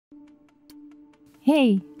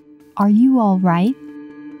Hey, are you alright?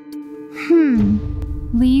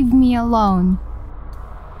 Leave me alone.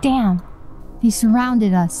 Damn, they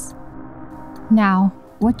surrounded us. Now,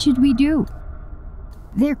 what should we do?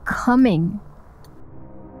 They're coming.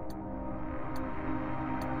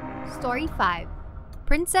 Story 5.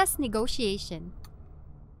 Princess Negotiation.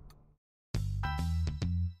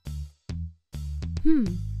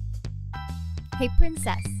 Hey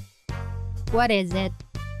princess. What is it?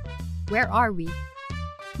 Where are we?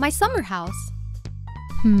 My summer house.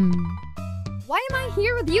 Why am I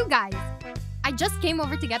here with you guys? I just came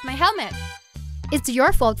over to get my helmet. It's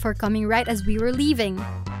your fault for coming right as we were leaving.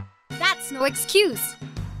 That's no excuse.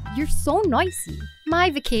 You're so noisy. My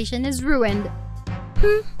vacation is ruined.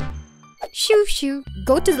 Shoo shoo,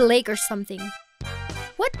 go to the lake or something.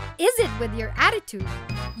 What is it with your attitude?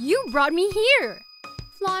 You brought me here.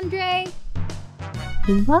 Flandre.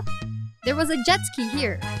 Hoopa? There was a jet ski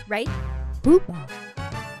here, right? Hoopa?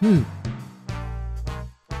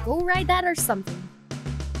 Go ride that or something.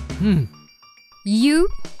 You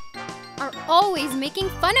are always making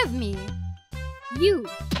fun of me. You,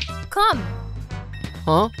 come.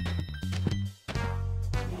 Huh?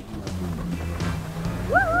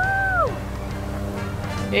 Woohoo!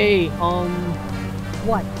 Hey,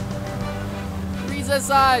 What?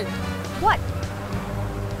 Riza-san! What?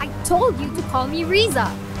 I told you to call me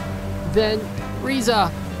Riza. Then,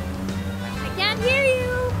 Riza! I can't hear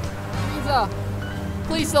you. Riza!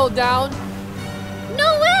 Please slow down!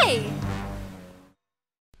 No way!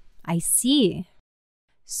 I see.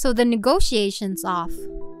 So the negotiation's off.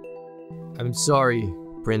 I'm sorry,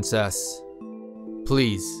 Princess.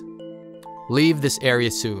 Please, leave this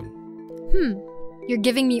area soon. You're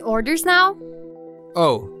giving me orders now?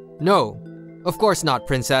 Oh, no. Of course not,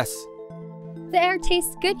 Princess. The air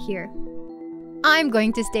tastes good here. I'm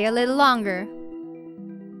going to stay a little longer.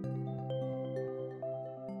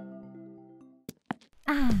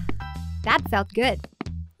 That felt good.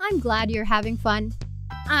 I'm glad you're having fun.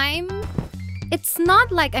 It's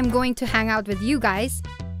not like I'm going to hang out with you guys.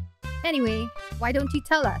 Anyway, why don't you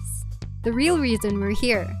tell us? The real reason we're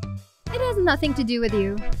here. It has nothing to do with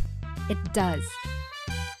you. It does.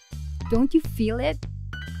 Don't you feel it?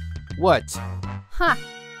 What?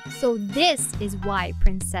 So this is why,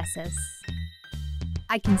 princesses.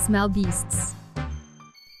 I can smell beasts.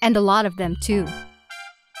 And a lot of them too.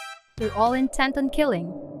 They're all intent on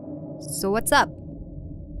killing. So what's up?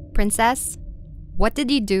 Princess, what did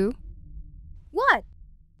you do? What?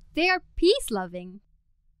 They are peace-loving.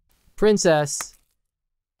 Princess.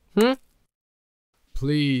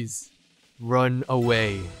 Please, run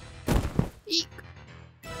away. Eek.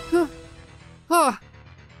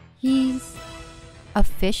 He's a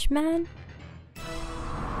fish man?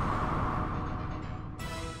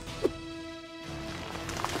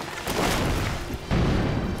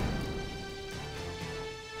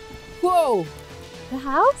 Whoa! The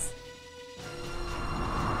house?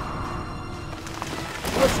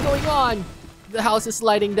 What's going on? The house is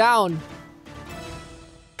sliding down.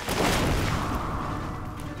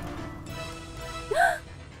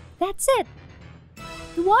 That's it!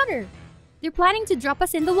 The water! They're planning to drop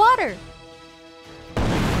us in the water!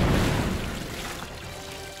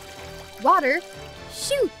 Water?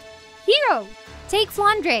 Shoot! Hero! Take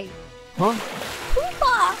Flandre! Huh?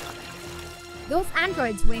 Hoopa! Those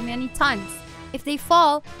androids weigh many tons. If they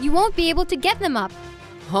fall, you won't be able to get them up.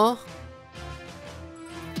 Huh?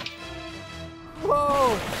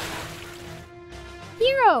 Whoa!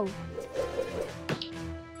 Hero!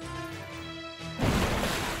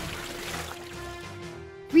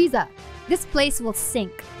 Riza, this place will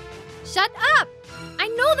sink. Shut up! I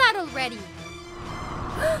know that already!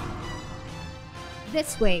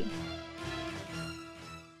 This way.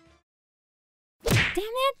 Damn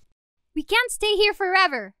it! We can't stay here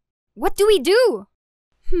forever. What do we do?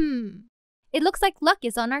 It looks like luck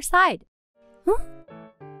is on our side. Huh?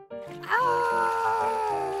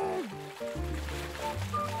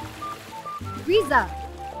 Riza,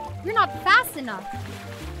 you're not fast enough.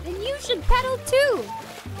 Then you should pedal too.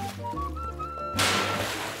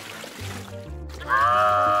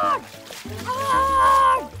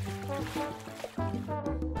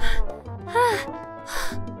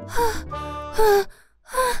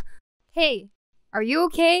 Hey, are you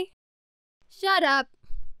okay? Shut up.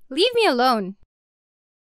 Leave me alone.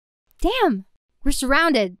 Damn, we're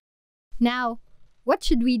surrounded. Now, what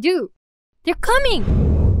should we do? They're coming!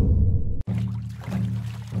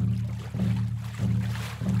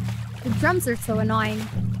 The drums are so annoying.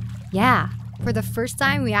 Yeah, for the first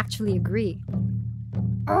time we actually agree.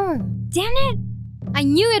 Oh, damn it! I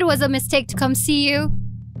knew it was a mistake to come see you.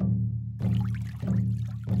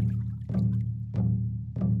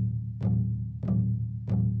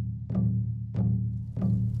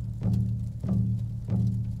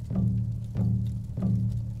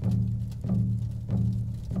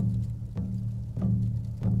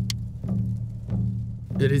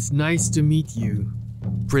 It is nice to meet you,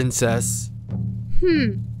 Princess.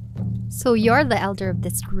 So you're the elder of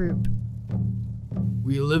this group.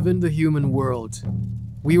 We live in the human world.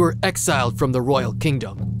 We were exiled from the royal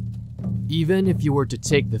kingdom. Even if you were to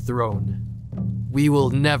take the throne, we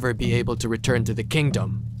will never be able to return to the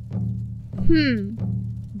kingdom.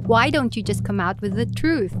 Why don't you just come out with the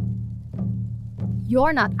truth?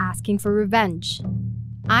 You're not asking for revenge.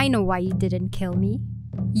 I know why you didn't kill me.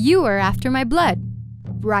 You were after my blood,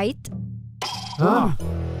 right?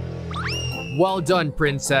 Well done,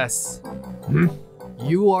 Princess.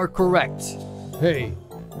 You are correct. Hey,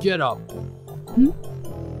 get up.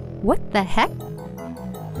 What the heck?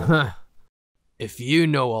 If you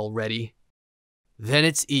know already, then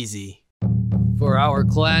it's easy. For our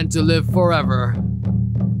clan to live forever.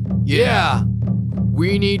 Yeah!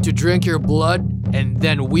 We need to drink your blood, and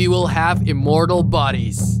then we will have immortal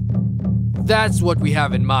bodies. That's what we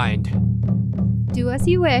have in mind. Do as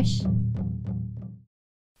you wish.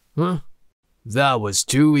 That was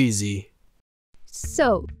too easy.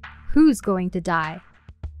 So, who's going to die?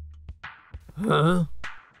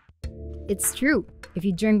 It's true. If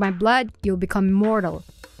you drink my blood, you'll become immortal.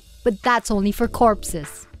 But that's only for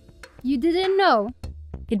corpses. You didn't know?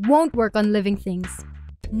 It won't work on living things.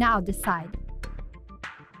 Now decide.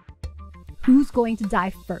 Who's going to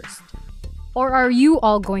die first? Or are you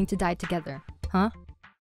all going to die together?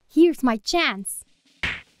 Here's my chance.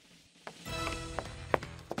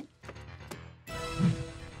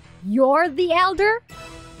 You're the elder?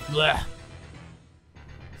 Blech.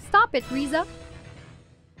 Stop it, Riza.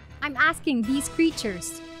 I'm asking these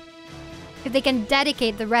creatures if they can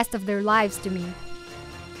dedicate the rest of their lives to me.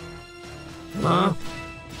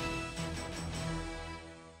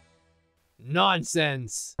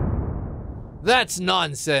 Nonsense. That's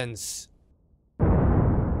nonsense.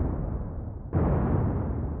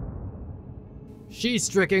 She's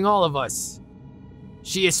tricking all of us.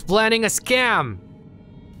 She is planning a scam.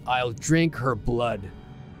 I'll drink her blood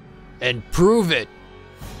and prove it.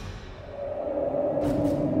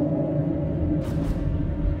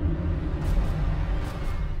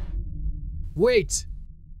 Wait.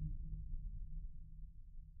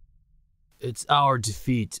 It's our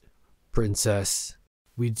defeat, Princess.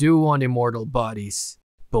 We do want immortal bodies,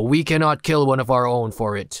 but we cannot kill one of our own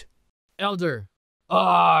for it. Elder.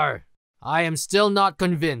 I am still not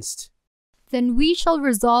convinced. Then we shall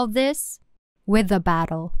resolve this with a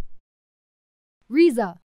battle.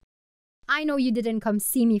 Riza, I know you didn't come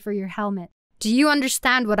see me for your helmet. Do you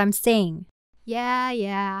understand what I'm saying?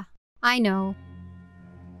 Yeah, I know.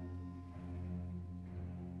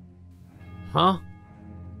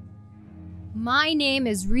 My name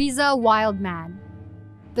is Riza Wildman,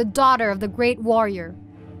 the daughter of the great warrior,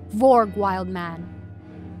 Vorg Wildman.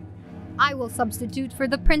 I will substitute for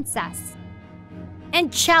the princess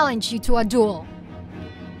and challenge you to a duel.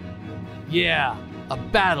 Yeah, a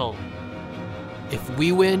battle. If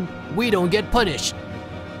we win, we don't get punished.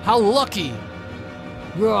 How lucky!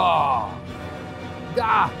 Gah!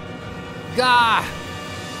 Gah! Gah!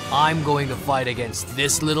 I'm going to fight against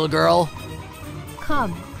this little girl.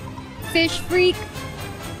 Come, fish freak.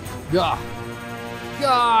 Gah!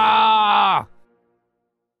 Gah!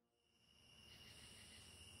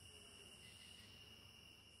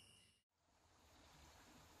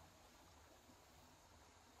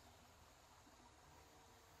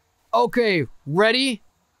 Okay, ready?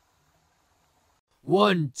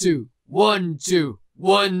 1, 2, 1, 2,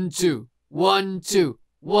 1, 2, 1, 2,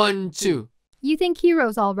 1, 2. You think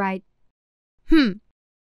Hero's all right?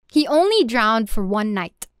 He only drowned for one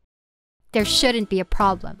night. There shouldn't be a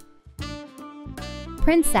problem.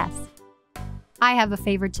 Princess, I have a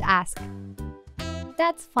favor to ask.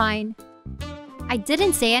 That's fine. I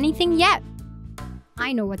didn't say anything yet.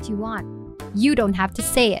 I know what you want. You don't have to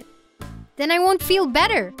say it. Then I won't feel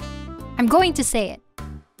better. I'm going to say it.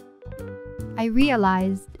 I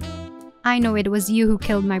realized I know it was you who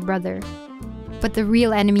killed my brother, but the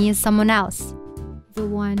real enemy is someone else. The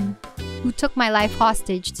one who took my life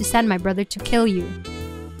hostage to send my brother to kill you.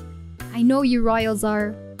 I know you royals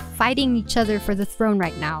are fighting each other for the throne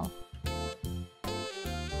right now.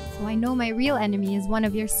 So I know my real enemy is one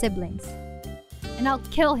of your siblings. And I'll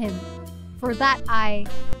kill him. For that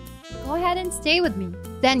go ahead and stay with me.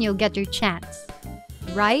 Then you'll get your chance.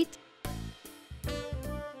 Right?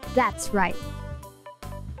 That's right.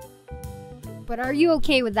 But are you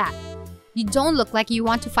okay with that? You don't look like you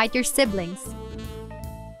want to fight your siblings.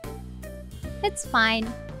 It's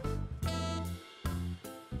fine.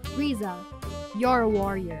 Riza, you're a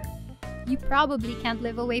warrior. You probably can't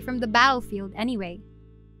live away from the battlefield anyway.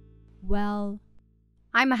 Well,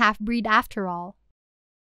 I'm a half-breed after all.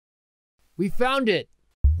 We found it!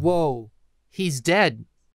 Whoa, he's dead.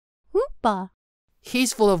 Hoopa!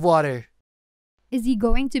 He's full of water. Is he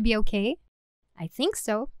going to be okay? I think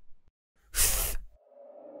so.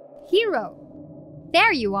 Hero!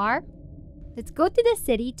 There you are! Let's go to the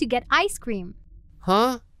city to get ice cream.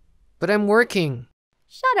 Huh? But I'm working.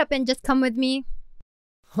 Shut up and just come with me.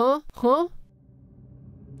 Huh?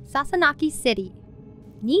 Sasanaki City.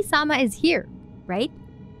 Nii-sama is here, right?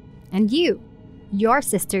 And your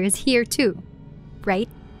sister is here too, right?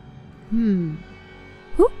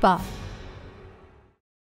 Hoopa!